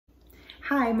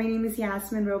Hi, my name is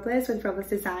Yasmin Robles with Robles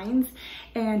Designs,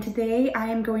 and today I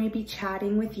am going to be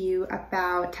chatting with you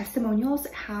about testimonials,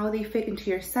 how they fit into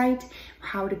your site,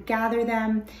 how to gather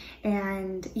them,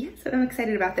 and yes, I'm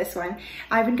excited about this one.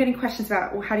 I've been getting questions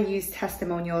about how to use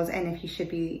testimonials and if you should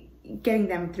be getting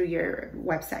them through your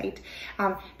website.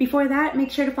 Before that,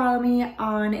 make sure to follow me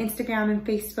on Instagram and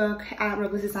Facebook at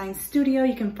Robles Design Studio.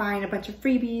 You can find a bunch of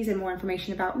freebies and more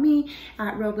information about me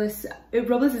at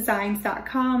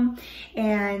roblesdesigns.com.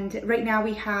 And right now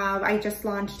I just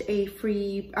launched a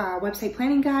free website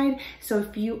planning guide. So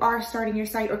if you are starting your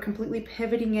site or completely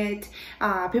pivoting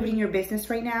your business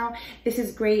right now, this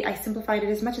is great. I simplified it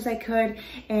as much as I could,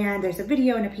 and there's a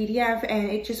video and a PDF, and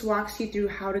it just walks you through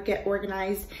how to get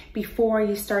organized before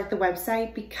you start the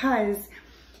website, because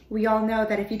we all know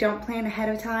that if you don't plan ahead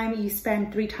of time, you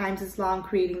spend 3 times as long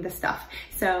creating the stuff.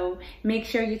 So make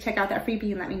sure you check out that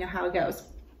freebie and let me know how it goes.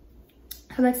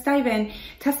 So let's dive in.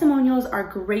 Testimonials are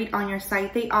great on your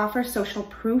site. They offer social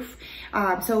proof.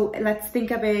 So let's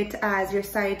think of it as your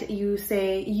site.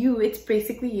 It's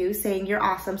basically you saying you're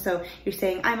awesome. So you're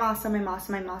saying, I'm awesome, I'm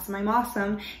awesome, I'm awesome, I'm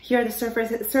awesome. Here are the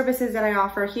services that I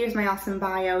offer. Here's my awesome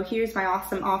bio. Here's my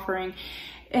awesome offering.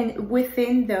 And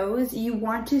within those, you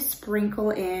want to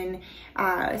sprinkle in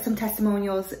some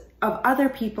testimonials of other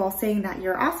people saying that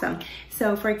you're awesome.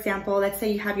 So for example, let's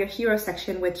say you have your hero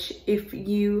section, which if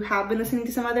you have been listening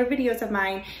to some other videos of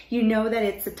mine, you know that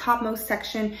it's the topmost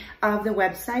section of the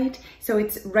website. So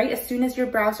it's right as soon as your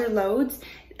browser loads,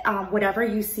 whatever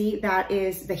you see, that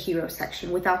is the hero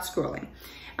section without scrolling.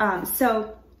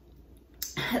 So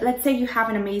let's say you have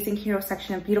an amazing hero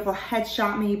section, a beautiful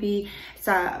headshot, maybe it's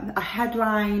a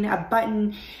headline, a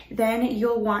button. Then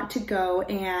you'll want to go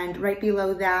and right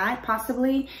below that,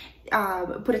 possibly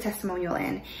put a testimonial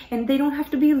in. And they don't have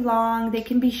to be long. They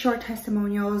can be short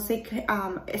testimonials. They could,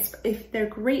 if they're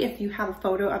great, if you have a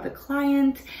photo of the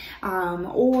client,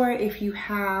 or if you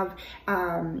have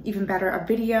even better, a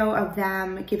video of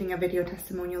them giving a video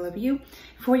testimonial of you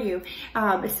for you.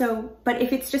 But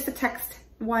if it's just a text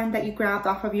one that you grabbed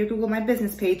off of your Google My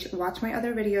Business page, watch my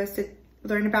other videos to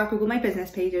learn about Google My Business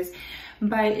pages,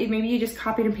 but maybe you just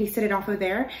copied and pasted it off of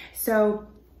there. So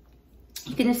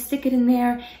you can just stick it in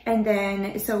there, and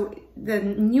then, so the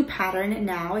new pattern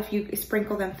now, if you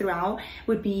sprinkle them throughout,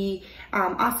 would be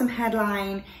awesome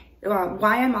headline,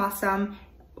 why I'm awesome,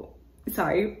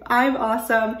 I'm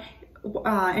awesome,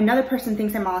 another person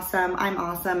thinks I'm awesome,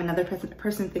 another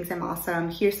person thinks I'm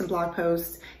awesome, here's some blog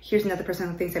posts, here's another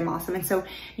person who thinks I'm awesome. And so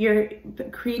you're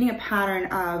creating a pattern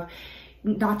of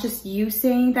not just you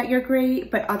saying that you're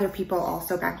great, but other people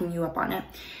also backing you up on it.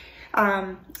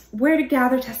 Where to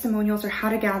gather testimonials or how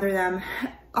to gather them.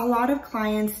 A lot of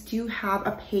clients do have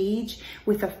a page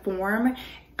with a form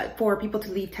for people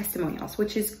to leave testimonials,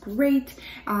 which is great.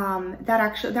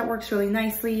 That works really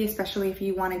nicely, especially if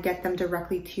you want to get them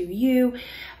directly to you.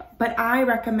 But I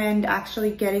recommend actually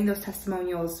getting those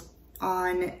testimonials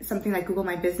on something like Google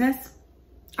My Business.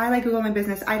 I like Google My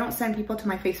Business. I don't send people to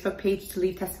my Facebook page to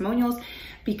leave testimonials,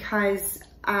 because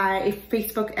if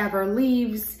Facebook ever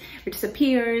leaves or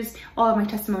disappears, all of my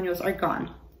testimonials are gone.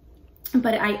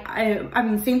 But I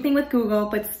mean, same thing with Google,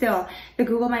 but still, the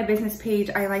Google My Business page,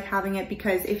 I like having it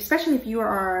because especially if you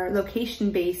are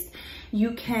location based,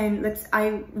 you can,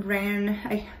 I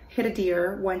hit a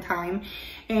deer one time,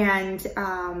 and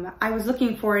I was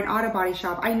looking for an auto body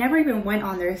shop. I never even went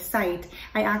on their site.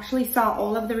 I actually saw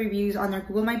all of the reviews on their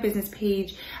Google My Business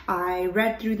page. I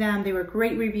read through them. They were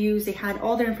great reviews. They had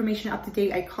all their information up to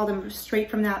date. I called them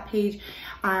straight from that page.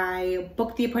 I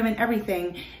booked the appointment,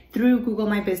 everything through Google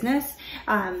My Business.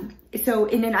 And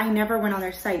then I never went on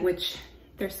their site, which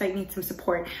their site needs some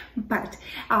support, but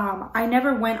I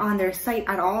never went on their site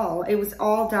at all. It was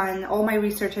all done, all my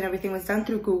research and everything was done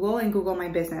through Google and Google My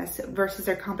Business, versus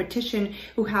their competition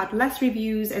who had less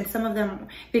reviews, and some of them,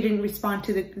 they didn't respond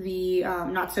to the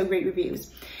not so great reviews.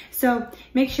 So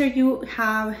make sure you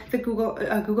have the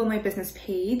Google My Business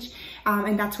page,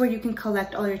 and that's where you can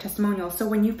collect all your testimonials. So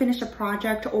when you finish a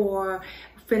project or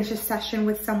finish a session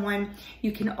with someone,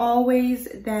 you can always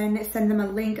then send them a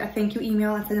link, a thank you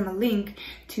email, and send them a link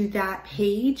to that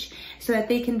page so that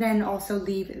they can then also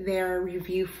leave their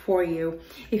review for you.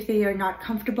 If they are not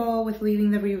comfortable with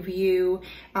leaving the review,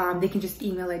 they can just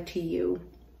email it to you.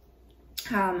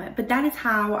 But that is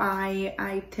how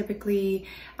I typically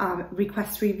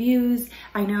request reviews.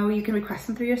 I know you can request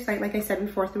them through your site, like I said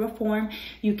before, through a form.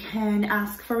 You can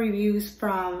ask for reviews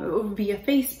via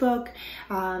Facebook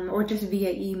or just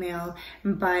via email.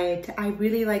 But I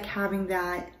really like having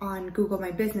that on Google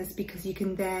My Business, because you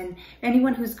can then,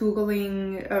 anyone who's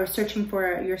Googling or searching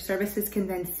for your services can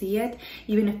then see it,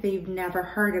 even if they've never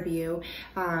heard of you.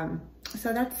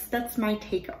 So that's my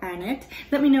take on it.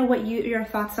 Let me know what your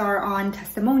thoughts are on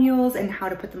testimonials and how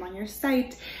to put them on your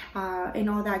site and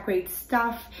all that great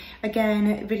stuff.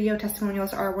 Again, video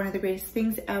testimonials are one of the greatest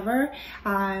things ever.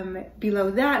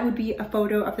 Below that would be a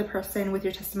photo of the person with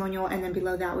your testimonial, and then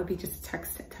below that would be just a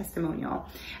text testimonial.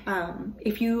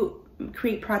 If you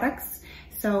create products,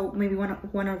 so maybe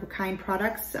one-of-a-kind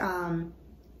products,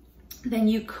 then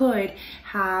you could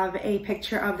have a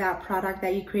picture of that product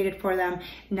that you created for them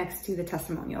next to the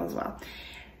testimonial as well.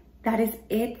 That is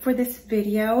it for this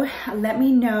video. Let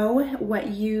me know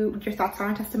what your thoughts are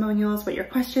on testimonials, what your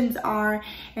questions are,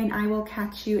 and I will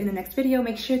catch you in the next video.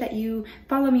 Make sure that you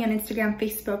follow me on Instagram,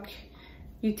 Facebook,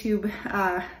 YouTube,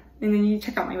 and then you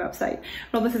check out my website,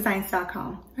 robusdesigns.com.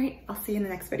 All right, I'll see you in the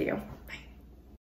next video. Bye.